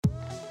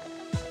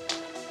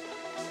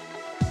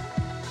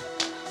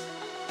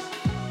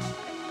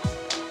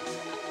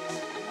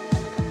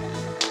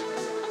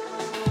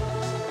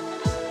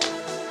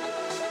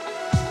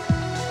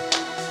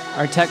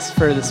Our text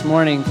for this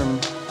morning from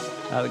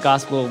the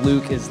Gospel of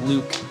Luke is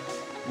Luke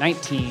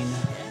 19,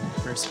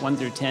 verse 1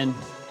 through 10.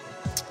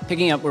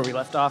 Picking up where we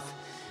left off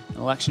in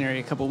the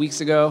lectionary a couple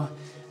weeks ago.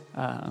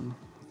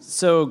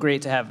 So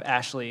great to have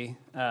Ashley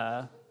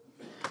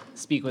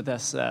speak with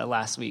us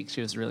last week. She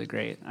was really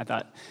great. I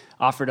thought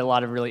offered a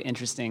lot of really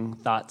interesting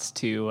thoughts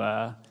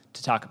to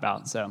talk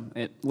about. So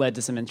it led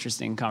to some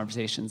interesting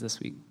conversations this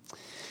week.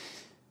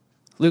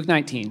 Luke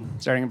 19,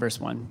 starting in verse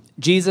 1.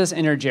 Jesus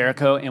entered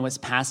Jericho and was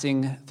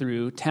passing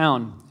through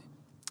town.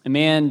 A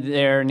man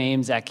there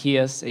named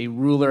Zacchaeus, a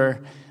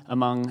ruler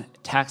among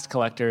tax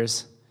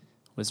collectors,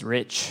 was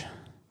rich.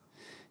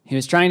 He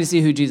was trying to see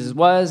who Jesus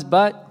was,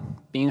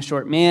 but being a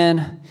short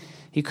man,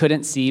 he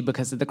couldn't see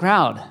because of the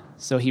crowd.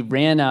 So he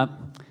ran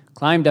up,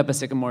 climbed up a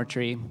sycamore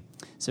tree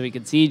so he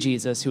could see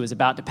Jesus, who was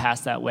about to pass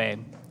that way.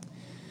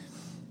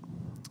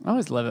 I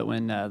always love it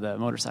when the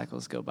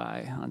motorcycles go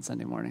by on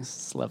Sunday mornings.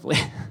 It's lovely.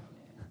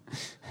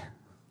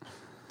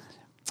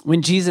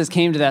 When Jesus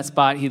came to that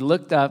spot, he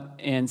looked up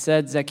and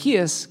said,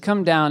 "Zacchaeus,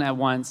 come down at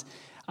once.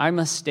 I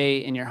must stay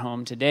in your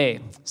home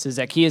today." So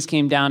Zacchaeus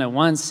came down at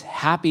once,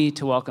 happy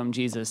to welcome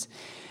Jesus.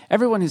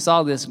 Everyone who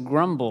saw this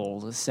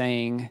grumbled,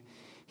 saying,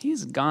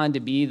 "He's gone to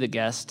be the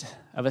guest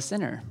of a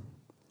sinner."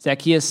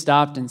 Zacchaeus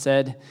stopped and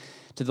said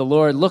to the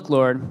Lord, "Look,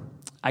 Lord,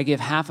 I give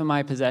half of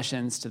my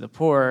possessions to the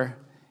poor,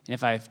 and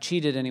if I've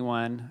cheated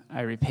anyone,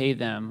 I repay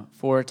them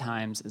 4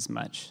 times as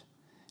much."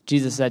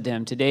 Jesus said to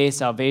him, "Today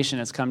salvation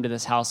has come to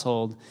this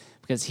household,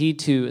 because he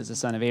too is the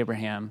son of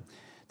Abraham.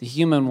 The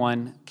human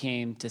one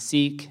came to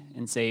seek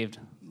and save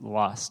the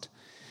lost."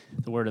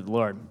 The word of the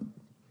Lord.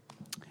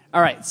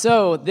 All right,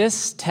 so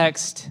this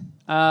text,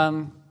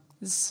 how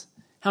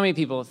many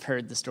people have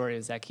heard the story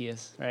of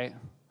Zacchaeus, right?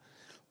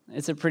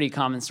 It's a pretty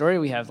common story.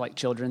 We have like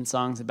children's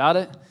songs about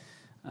it,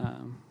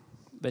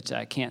 but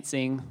I can't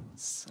sing.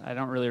 I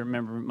don't really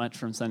remember much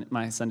from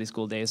my Sunday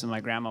school days when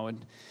my grandma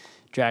would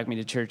drag me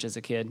to church as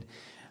a kid.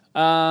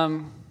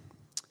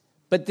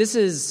 But this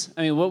is,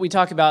 what we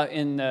talk about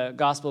in the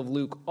Gospel of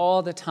Luke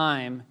all the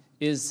time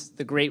is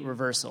the great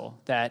reversal,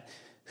 that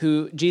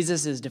who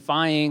Jesus is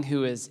defying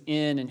who is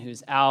in and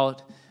who's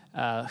out,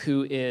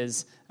 who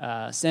is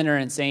sinner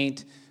and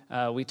saint.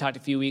 We talked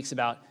a few weeks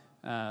about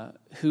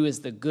who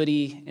is the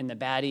goodie and the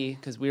baddie,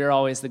 because we are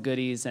always the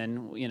goodies,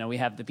 and we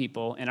have the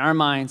people in our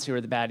minds who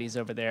are the baddies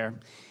over there.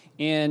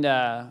 And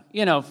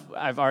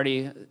I've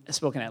already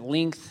spoken at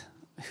length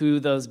who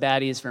those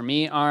baddies for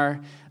me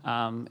are.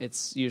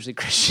 It's usually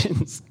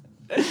Christians.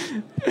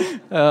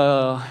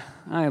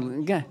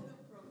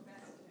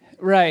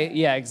 Right,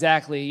 yeah,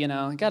 exactly.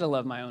 Gotta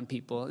love my own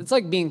people. It's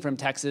like being from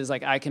Texas.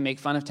 Like, I can make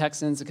fun of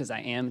Texans because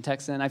I am a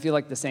Texan. I feel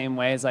like the same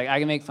way. It's like I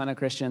can make fun of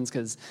Christians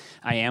because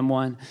I am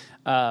one.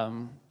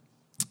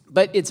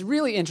 But it's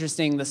really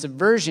interesting, the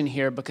subversion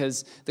here,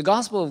 because the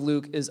Gospel of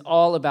Luke is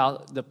all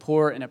about the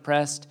poor and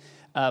oppressed,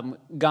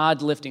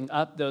 God lifting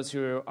up those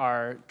who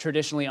are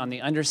traditionally on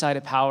the underside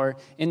of power.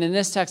 And then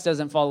this text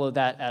doesn't follow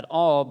that at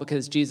all,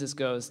 because Jesus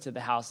goes to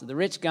the house of the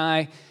rich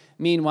guy.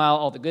 Meanwhile,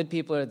 all the good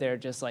people are there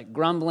just like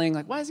grumbling,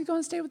 like, why is he going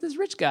to stay with this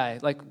rich guy?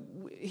 Like,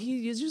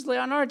 he's usually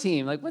on our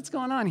team. Like, what's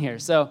going on here?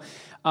 So,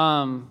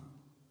 I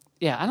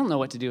don't know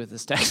what to do with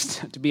this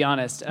text, to be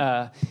honest.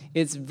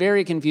 It's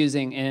very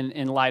confusing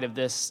in light of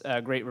this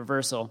great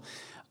reversal.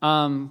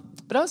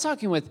 But I was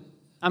talking with,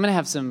 I'm going to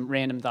have some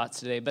random thoughts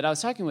today, but I was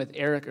talking with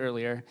Eric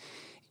earlier,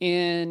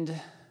 and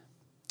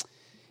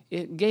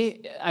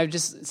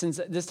since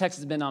this text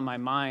has been on my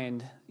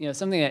mind,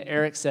 something that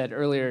Eric said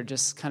earlier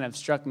just kind of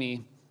struck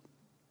me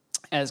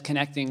as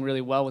connecting really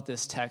well with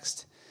this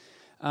text.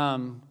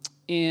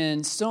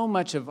 In so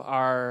much of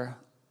our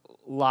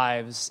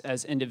lives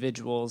as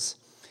individuals,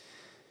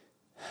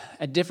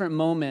 at different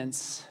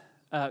moments,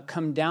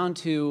 come down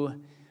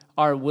to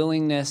our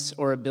willingness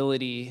or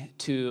ability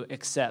to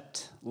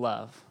accept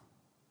love,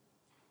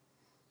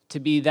 to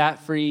be that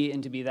free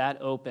and to be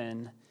that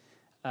open.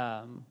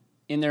 And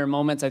there are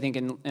moments, I think,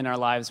 in our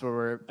lives where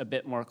we're a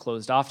bit more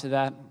closed off to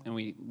that, and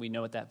we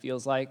know what that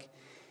feels like.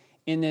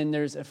 And then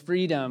there's a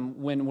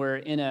freedom when we're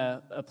in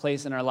a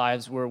place in our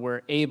lives where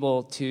we're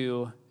able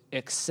to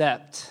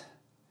accept.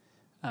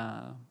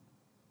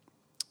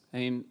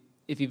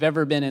 If you've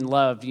ever been in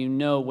love, you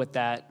know what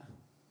that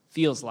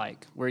feels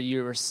like, where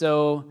you are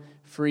so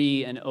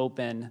free and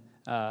open.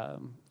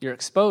 You're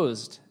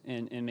exposed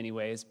in many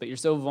ways, but you're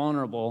so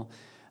vulnerable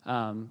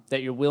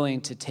that you're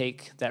willing to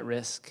take that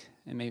risk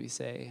and maybe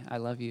say, "I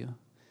love you,"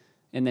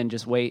 and then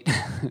just wait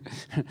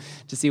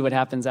to see what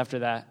happens after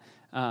that.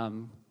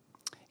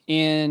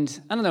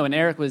 And I don't know, when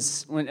Eric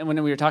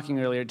when we were talking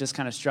earlier, it just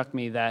kind of struck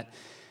me that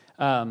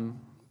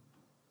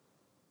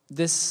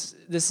this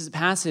is a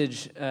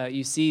passage,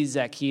 you see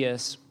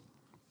Zacchaeus,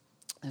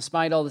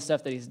 despite all the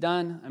stuff that he's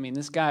done.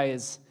 This guy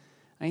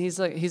he's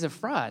a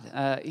fraud.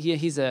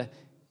 He's a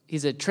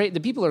the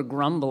people are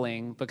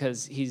grumbling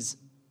because he's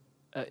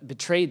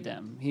betrayed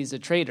them. He's a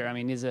traitor.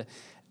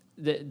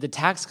 The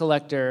tax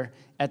collector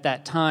at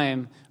that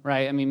time,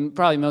 right?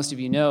 Probably most of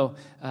you know,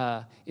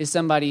 is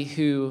somebody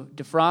who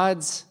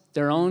defrauds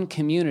their own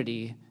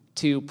community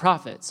to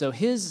profit. So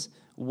his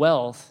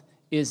wealth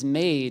is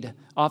made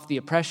off the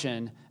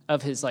oppression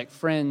of his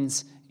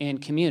friends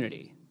and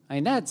community. I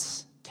mean,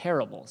 that's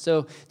terrible.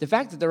 So the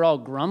fact that they're all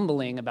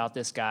grumbling about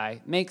this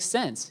guy makes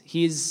sense.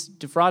 He's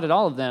defrauded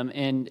all of them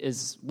and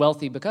is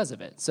wealthy because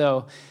of it.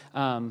 So,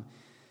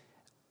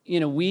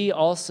 we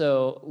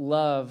also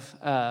love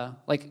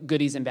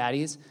goodies and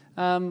baddies.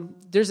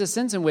 There's a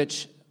sense in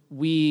which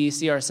we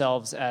see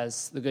ourselves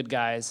as the good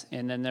guys,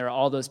 and then there are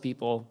all those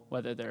people,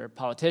 whether they're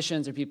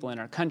politicians or people in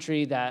our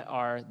country, that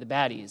are the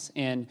baddies.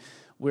 And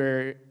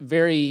we're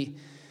very,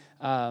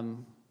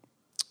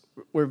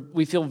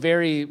 we feel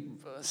very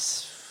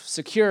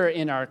secure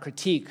in our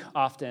critique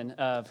often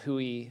of who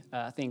we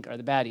think are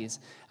the baddies.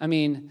 I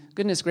mean,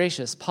 goodness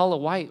gracious, Paula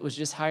White was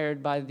just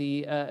hired by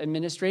the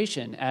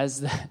administration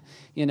as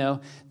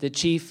the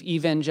chief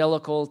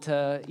evangelical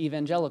to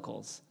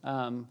evangelicals.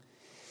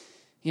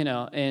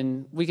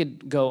 And we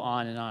could go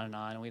on and on and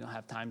on, and we don't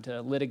have time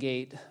to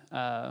litigate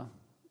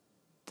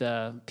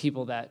the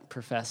people that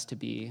profess to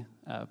be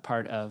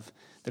part of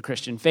the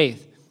Christian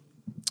faith.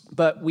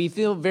 But we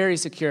feel very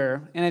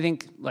secure, and I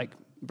think, like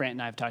Brant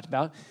and I have talked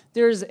about,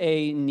 there's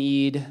a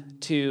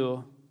need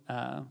to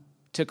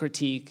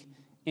critique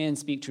and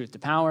speak truth to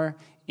power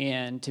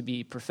and to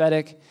be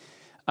prophetic.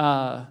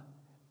 But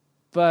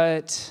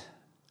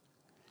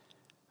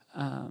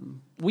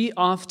we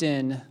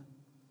often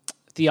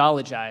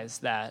theologize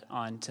that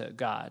onto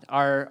God.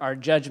 Our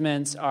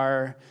judgments,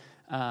 our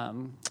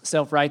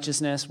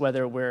self-righteousness,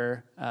 whether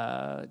we're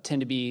tend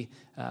to be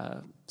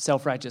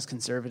self-righteous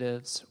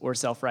conservatives or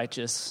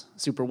self-righteous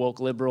super woke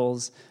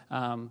liberals,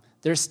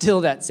 there's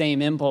still that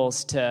same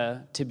impulse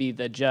to be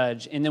the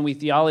judge. And then we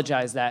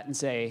theologize that and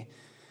say,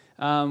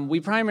 we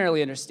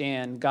primarily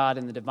understand God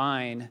and the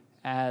divine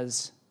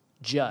as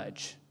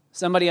judge.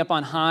 Somebody up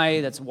on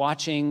high that's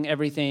watching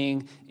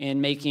everything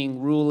and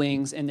making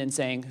rulings and then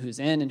saying who's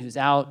in and who's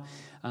out.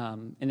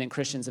 And then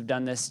Christians have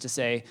done this to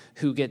say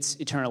who gets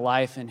eternal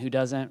life and who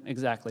doesn't.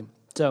 Exactly.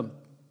 So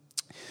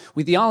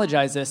we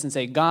theologize this and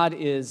say God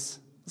is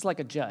like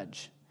a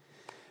judge.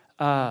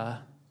 And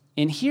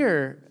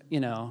here,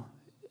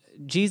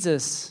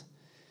 Jesus,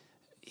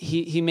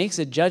 he makes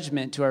a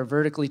judgment to our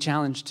vertically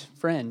challenged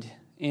friend.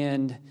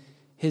 And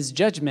his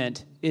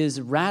judgment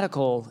is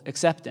radical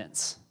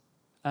acceptance.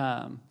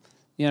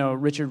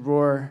 Richard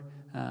Rohr,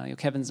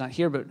 Kevin's not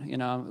here, but,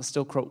 I'll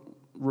still quote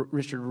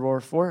Richard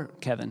Rohr for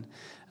Kevin,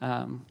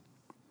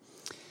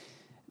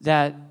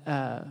 that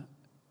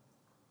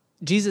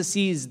Jesus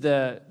sees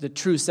the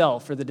true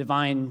self or the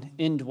divine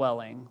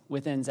indwelling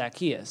within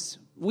Zacchaeus.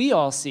 We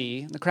all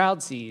see, the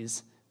crowd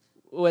sees,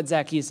 what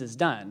Zacchaeus has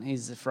done.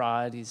 He's a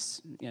fraud.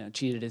 He's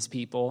cheated his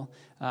people.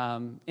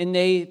 And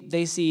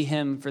they see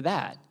him for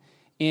that.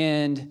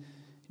 And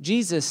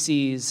Jesus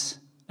sees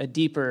a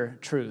deeper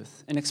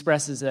truth and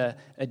expresses a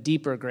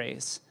deeper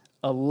grace,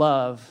 a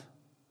love,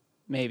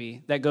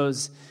 maybe, that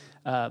goes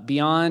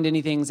beyond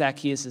anything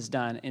Zacchaeus has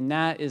done. And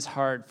that is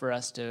hard for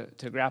us to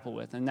grapple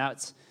with. And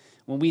that's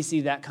when we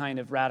see that kind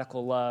of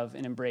radical love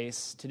and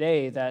embrace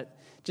today, that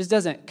just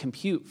doesn't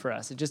compute for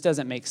us. It just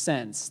doesn't make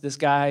sense. This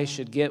guy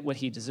should get what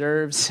he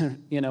deserves,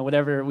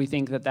 whatever we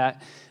think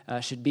that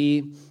should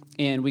be.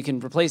 And we can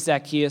replace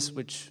Zacchaeus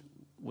with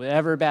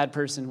whatever bad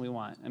person we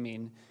want. I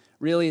mean,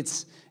 really,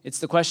 it's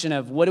the question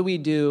of what do we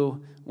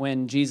do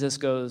when Jesus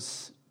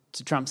goes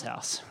to Trump's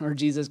house or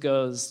Jesus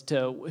goes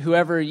to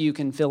whoever you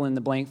can fill in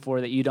the blank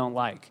for that you don't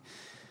like.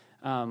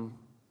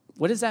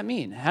 What does that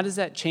mean? How does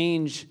that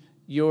change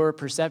your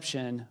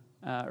perception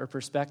or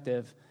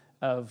perspective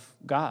of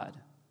God?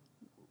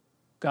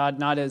 God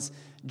not as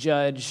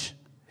judge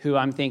who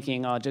I'm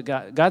thinking,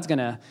 God's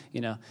gonna,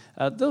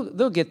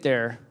 they'll get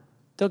their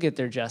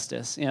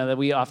justice. That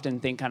we often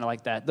think kind of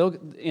like that.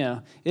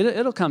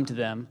 It'll come to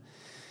them.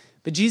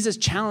 But Jesus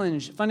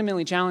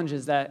fundamentally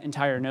challenges that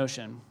entire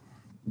notion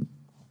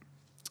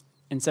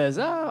and says,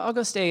 I'll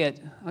go stay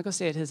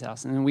at his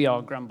house. And then we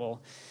all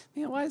grumble,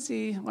 why is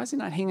he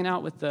not hanging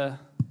out with the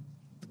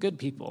good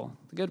people,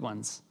 the good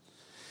ones?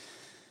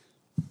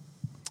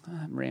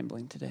 I'm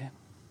rambling today.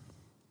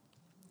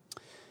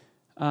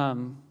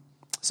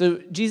 So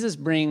Jesus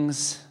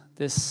brings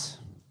this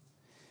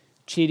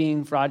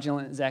cheating,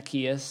 fraudulent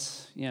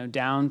Zacchaeus,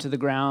 down to the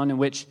ground in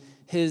which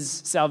his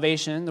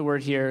salvation, the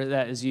word here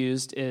that is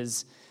used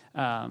is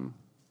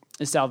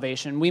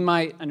salvation. We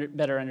might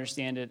better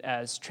understand it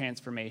as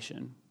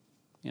transformation.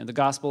 The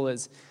gospel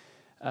is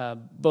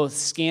both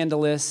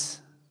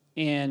scandalous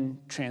and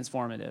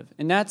transformative.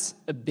 And that's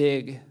a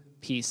big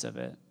piece of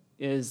it,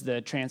 is the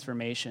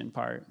transformation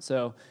part.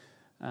 So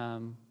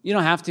you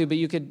don't have to, but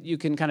you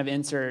can kind of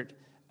insert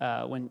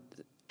when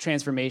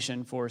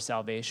transformation for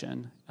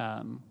salvation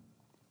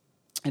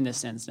in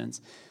this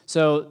instance.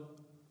 So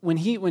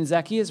when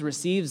Zacchaeus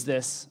receives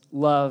this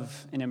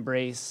love and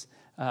embrace,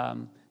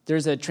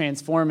 there's a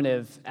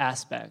transformative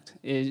aspect.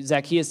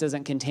 Zacchaeus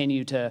doesn't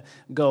continue to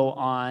go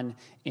on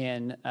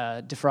and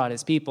defraud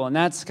his people, and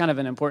that's kind of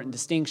an important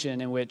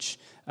distinction in which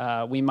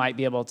we might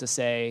be able to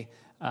say,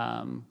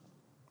 what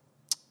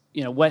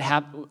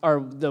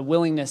are the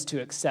willingness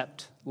to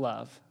accept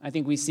love. I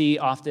think we see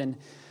often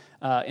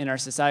in our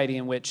society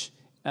in which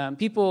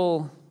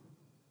people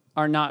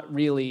are not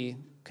really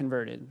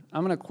converted.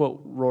 I'm going to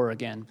quote Rohr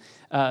again.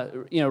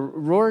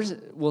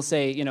 Rohr will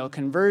say,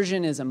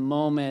 conversion is a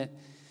moment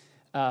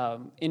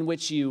in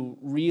which you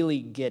really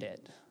get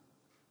it.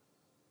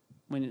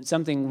 When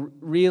something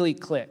really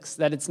clicks,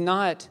 that it's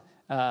not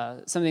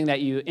something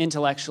that you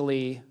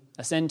intellectually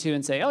ascend to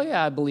and say, oh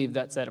yeah, I believe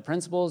that set of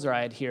principles, or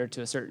I adhere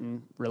to a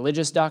certain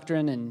religious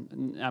doctrine,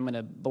 and I'm going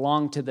to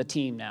belong to the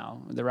team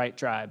now, the right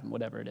tribe,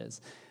 whatever it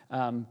is.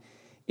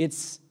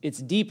 It's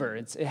deeper.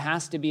 It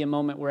has to be a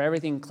moment where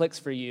everything clicks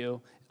for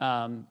you,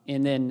 and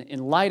then in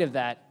light of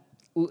that,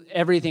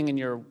 everything in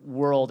your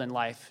world and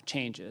life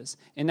changes.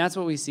 And that's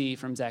what we see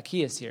from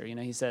Zacchaeus here.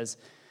 He says,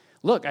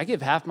 look, I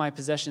give half my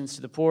possessions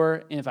to the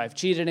poor, and if I've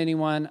cheated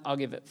anyone, I'll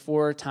give it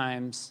 4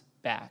 times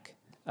back.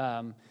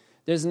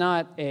 There's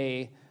not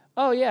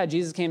oh yeah,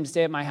 Jesus came to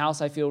stay at my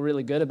house, I feel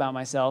really good about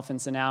myself,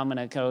 and so now I'm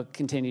going to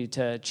continue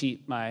to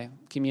cheat my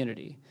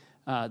community.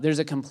 There's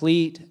a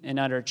complete and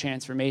utter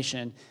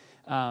transformation,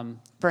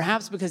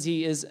 perhaps because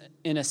he is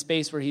in a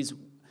space where he's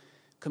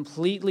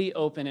completely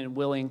open and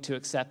willing to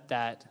accept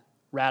that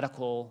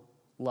radical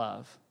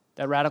love.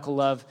 That radical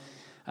love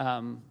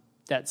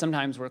that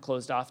sometimes we're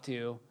closed off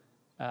to.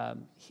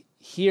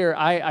 Here,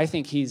 I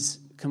think he's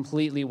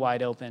completely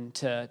wide open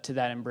to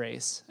that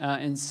embrace.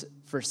 And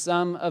for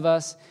some of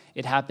us,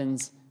 it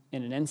happens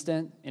in an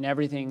instant, and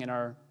everything in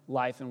our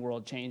life and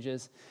world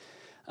changes.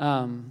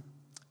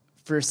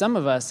 For some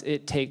of us,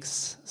 it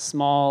takes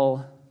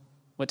small,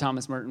 what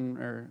Thomas Merton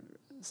or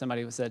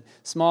somebody said,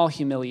 small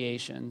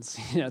humiliations,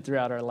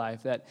 throughout our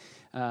life that,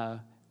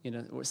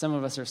 some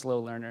of us are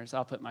slow learners.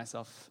 I'll put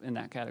myself in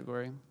that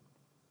category.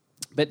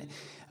 But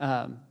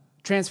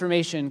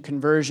transformation,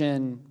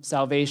 conversion,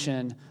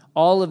 salvation,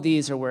 all of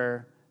these are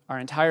where our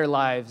entire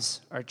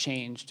lives are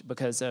changed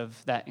because of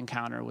that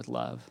encounter with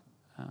love.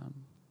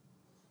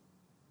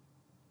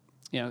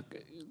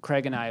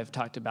 Craig and I have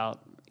talked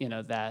about,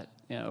 that,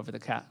 over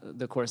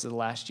the course of the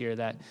last year,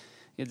 that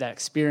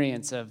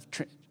experience of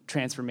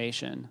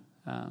transformation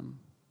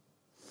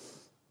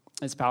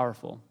is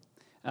powerful.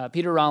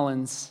 Peter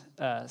Rollins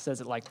says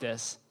it like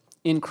this: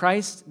 in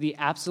Christ, the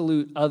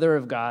absolute other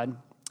of God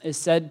is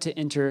said to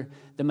enter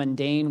the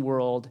mundane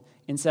world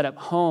and set up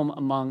home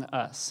among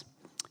us.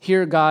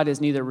 Here, God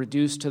is neither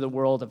reduced to the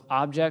world of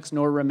objects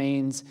nor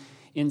remains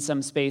in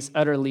some space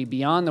utterly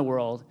beyond the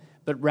world,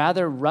 but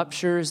rather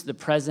ruptures the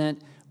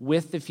present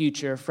with the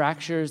future,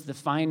 fractures the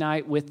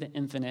finite with the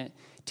infinite,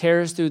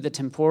 tears through the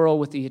temporal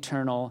with the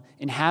eternal,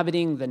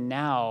 inhabiting the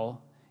now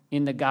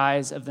in the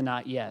guise of the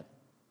not yet.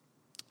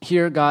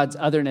 Here, God's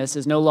otherness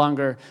is no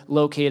longer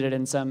located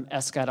in some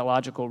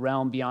eschatological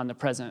realm beyond the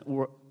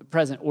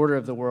present order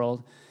of the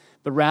world,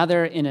 but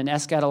rather in an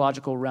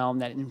eschatological realm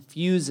that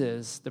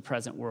infuses the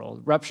present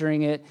world,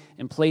 rupturing it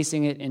and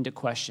placing it into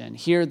question.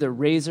 Here, the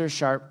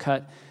razor-sharp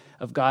cut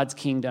of God's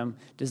kingdom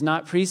does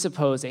not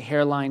presuppose a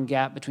hairline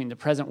gap between the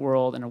present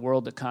world and a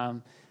world to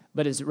come,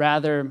 but is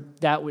rather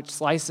that which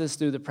slices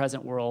through the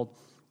present world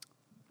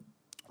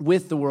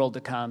with the world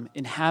to come,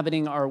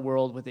 inhabiting our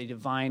world with a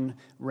divine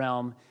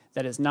realm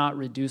that is not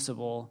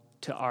reducible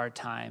to our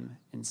time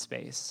and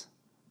space.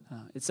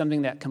 It's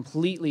something that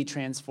completely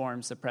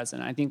transforms the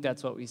present. I think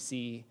that's what we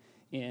see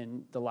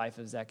in the life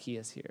of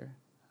Zacchaeus here.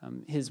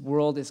 His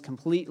world is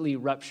completely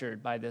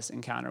ruptured by this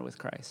encounter with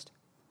Christ.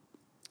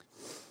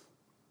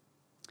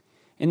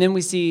 And then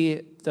we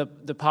see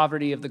the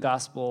poverty of the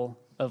Gospel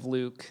of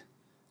Luke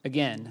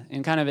again,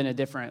 and kind of in a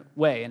different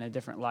way, in a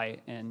different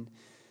light. And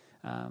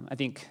I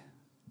think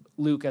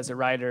Luke, as a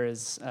writer,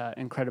 is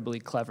incredibly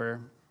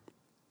clever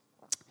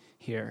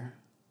here.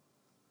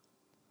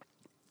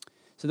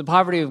 So the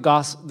poverty of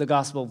the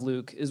Gospel of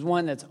Luke is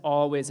one that's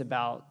always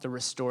about the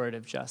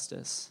restorative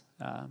justice.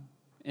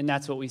 And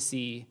that's what we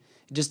see.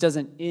 It just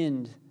doesn't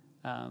end.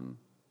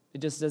 It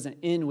just doesn't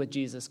end with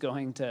Jesus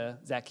going to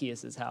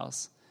Zacchaeus'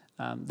 house.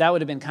 That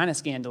would have been kind of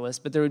scandalous,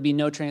 but there would be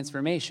no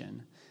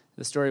transformation.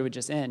 The story would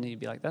just end, and you'd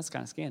be like, that's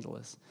kind of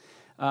scandalous.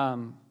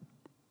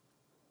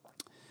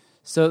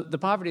 So the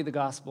poverty of the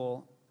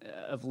Gospel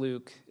of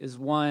Luke is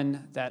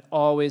one that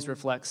always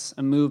reflects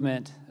a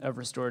movement of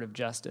restorative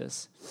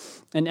justice,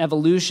 an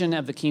evolution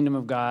of the kingdom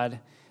of God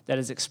that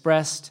is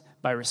expressed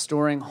by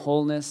restoring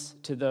wholeness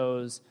to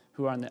those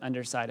who are on the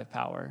underside of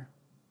power.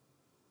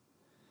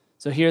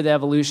 So here the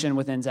evolution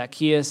within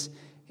Zacchaeus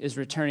is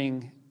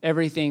returning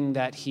everything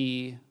that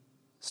he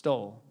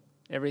stole,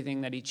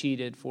 everything that he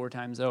cheated 4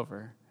 times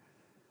over,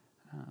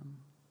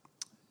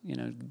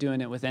 doing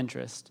it with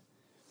interest.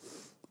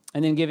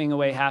 And then giving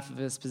away half of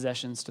his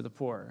possessions to the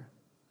poor.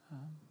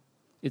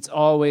 It's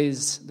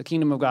always, the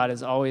kingdom of God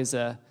is always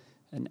an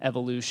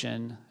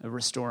evolution of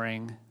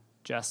restoring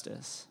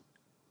justice.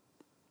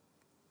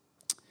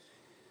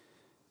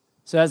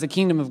 So as the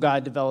kingdom of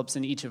God develops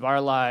in each of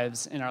our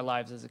lives, in our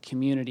lives as a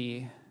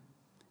community,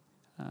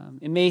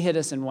 it may hit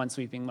us in one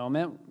sweeping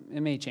moment.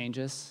 It may change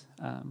us.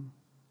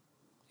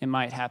 It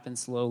might happen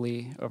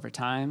slowly over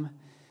time,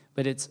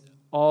 but it's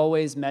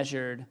always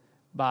measured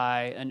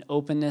by an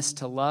openness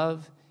to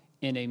love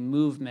in a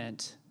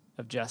movement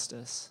of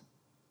justice.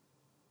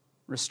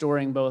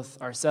 restoring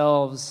both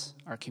ourselves,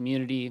 our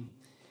community,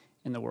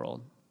 and the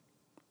world.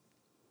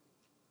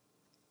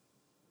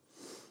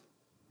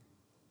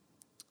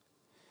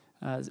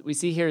 We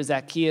see here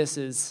Zacchaeus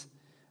is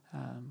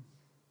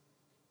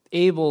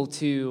able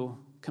to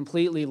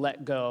completely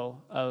let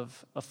go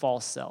of a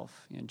false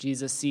self.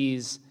 Jesus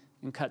sees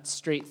and cuts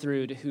straight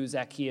through to who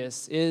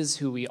Zacchaeus is,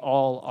 who we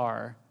all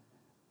are.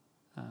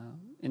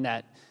 In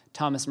that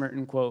Thomas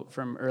Merton quote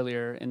from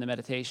earlier in the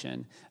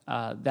meditation,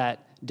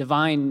 that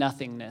divine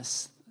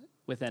nothingness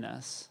within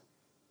us.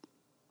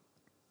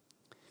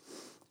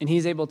 And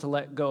he's able to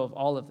let go of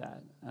all of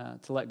that,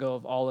 to let go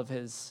of all of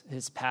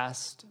his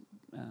past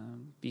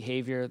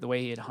behavior, the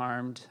way he had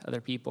harmed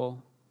other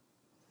people.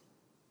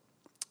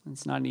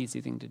 It's not an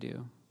easy thing to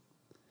do.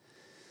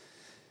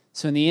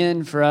 So in the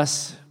end, for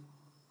us,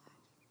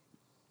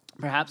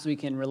 perhaps we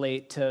can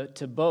relate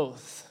to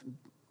both.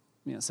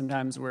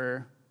 Sometimes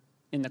we're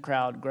in the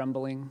crowd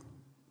grumbling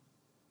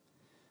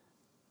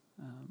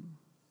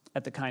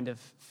at the kind of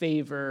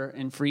favor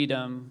and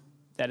freedom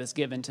that is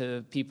given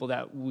to people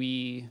that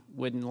we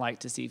wouldn't like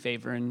to see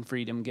favor and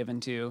freedom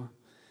given to.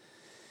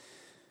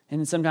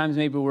 And sometimes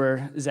maybe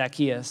we're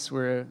Zacchaeus.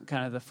 We're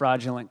kind of the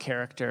fraudulent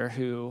character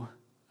who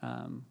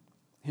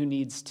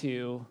needs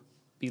to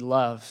be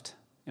loved,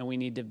 and we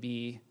need to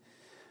be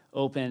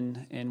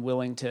open and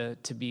willing to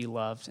be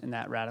loved in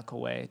that radical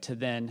way, to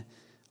then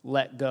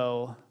let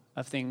go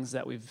of things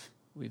that we've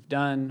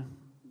done,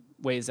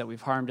 ways that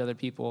we've harmed other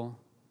people,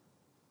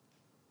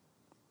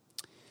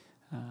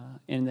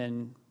 and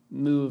then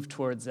move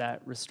towards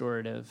that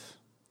restorative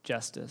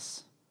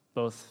justice,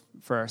 both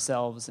for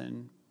ourselves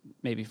and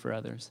maybe for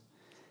others.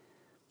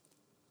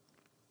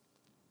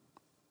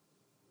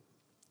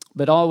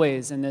 But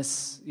always in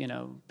this,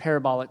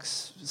 parabolic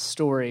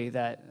story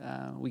that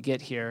we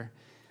get here,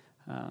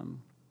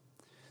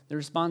 the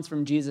response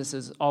from Jesus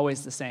is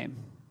always the same.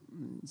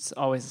 It's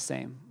always the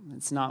same.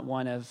 It's not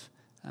one of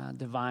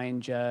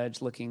divine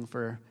judge looking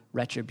for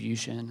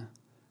retribution.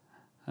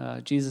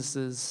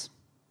 Jesus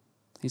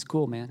he's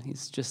cool, man.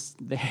 He's just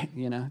there,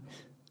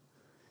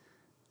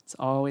 It's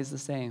always the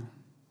same.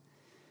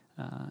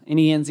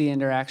 Any ends the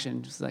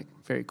interaction, just like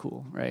very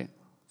cool, right?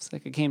 It's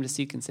like I came to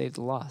seek and save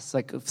the lost. It's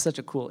like such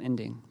a cool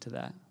ending to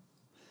that.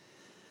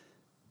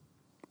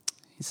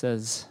 He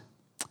says,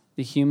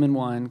 the human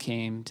one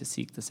came to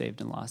seek the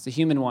saved and lost. The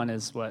human one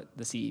is what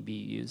the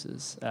CEB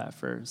uses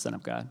for Son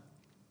of God.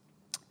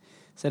 He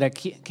said, I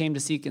came to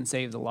seek and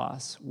save the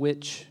lost,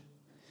 which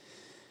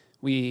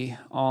we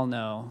all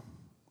know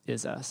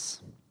is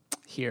us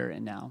here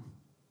and now.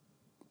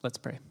 Let's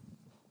pray.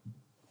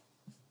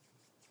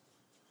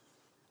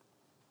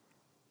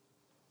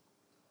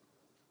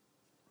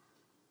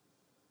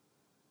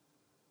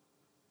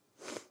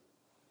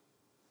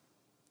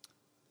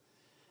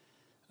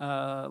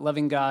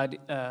 Loving God,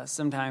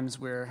 sometimes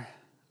we're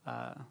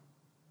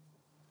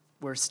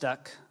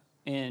stuck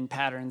in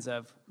patterns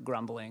of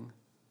grumbling,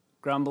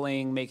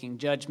 making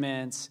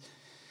judgments,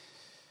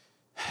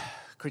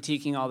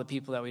 critiquing all the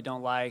people that we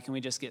don't like, and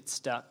we just get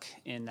stuck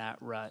in that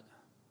rut.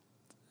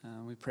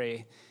 We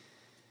pray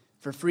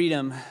for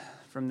freedom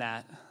from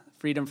that,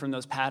 freedom from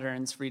those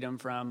patterns, freedom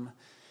from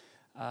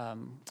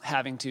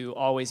having to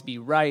always be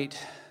right,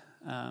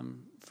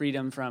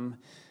 freedom from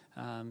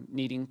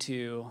needing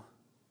to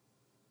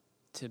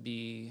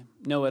be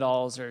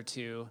know-it-alls or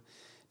to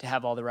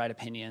have all the right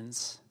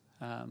opinions.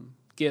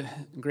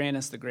 Grant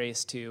us the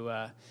grace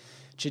to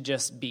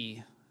just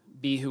be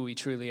who we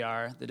truly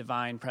are, the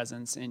divine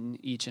presence in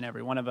each and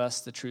every one of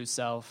us, the true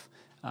self,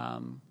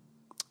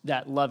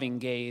 that loving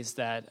gaze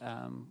that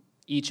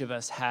each of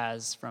us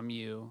has from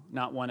you,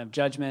 not one of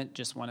judgment,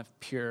 just one of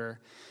pure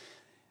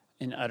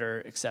and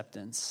utter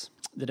acceptance,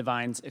 the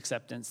divine's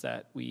acceptance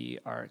that we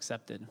are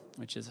accepted,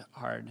 which is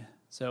hard.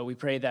 So we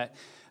pray that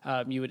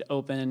you would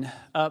open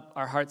up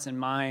our hearts and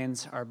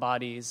minds, our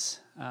bodies,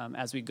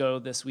 as we go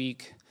this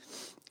week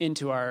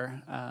into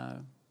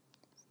our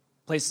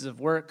places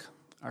of work,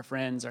 our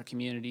friends, our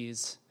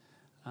communities,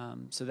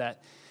 so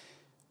that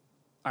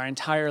our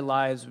entire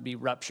lives would be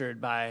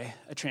ruptured by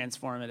a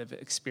transformative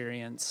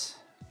experience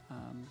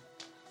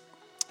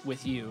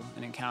with you,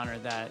 an encounter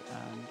that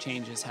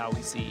changes how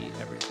we see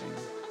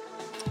everything.